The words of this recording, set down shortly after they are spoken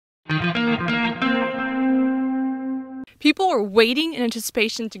People are waiting in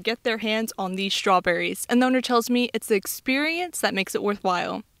anticipation to get their hands on these strawberries, and the owner tells me it's the experience that makes it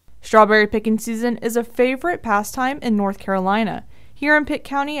worthwhile. Strawberry picking season is a favorite pastime in North Carolina. Here in Pitt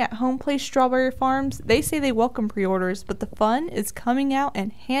County at Home Place Strawberry Farms, they say they welcome pre-orders, but the fun is coming out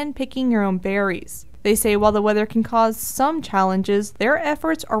and hand-picking your own berries. They say while the weather can cause some challenges, their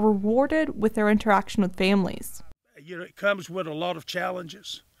efforts are rewarded with their interaction with families. It comes with a lot of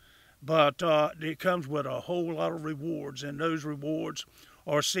challenges, but it comes with a whole lot of rewards, and those rewards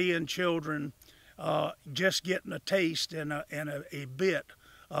are seeing children just getting a taste and a bit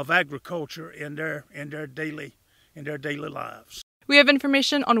of agriculture in their daily lives. We have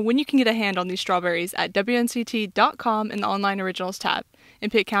information on when you can get a hand on these strawberries at WNCT.com in the Online Originals tab. In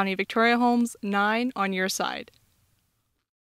Pitt County, Victoria Holmes, 9 on your side.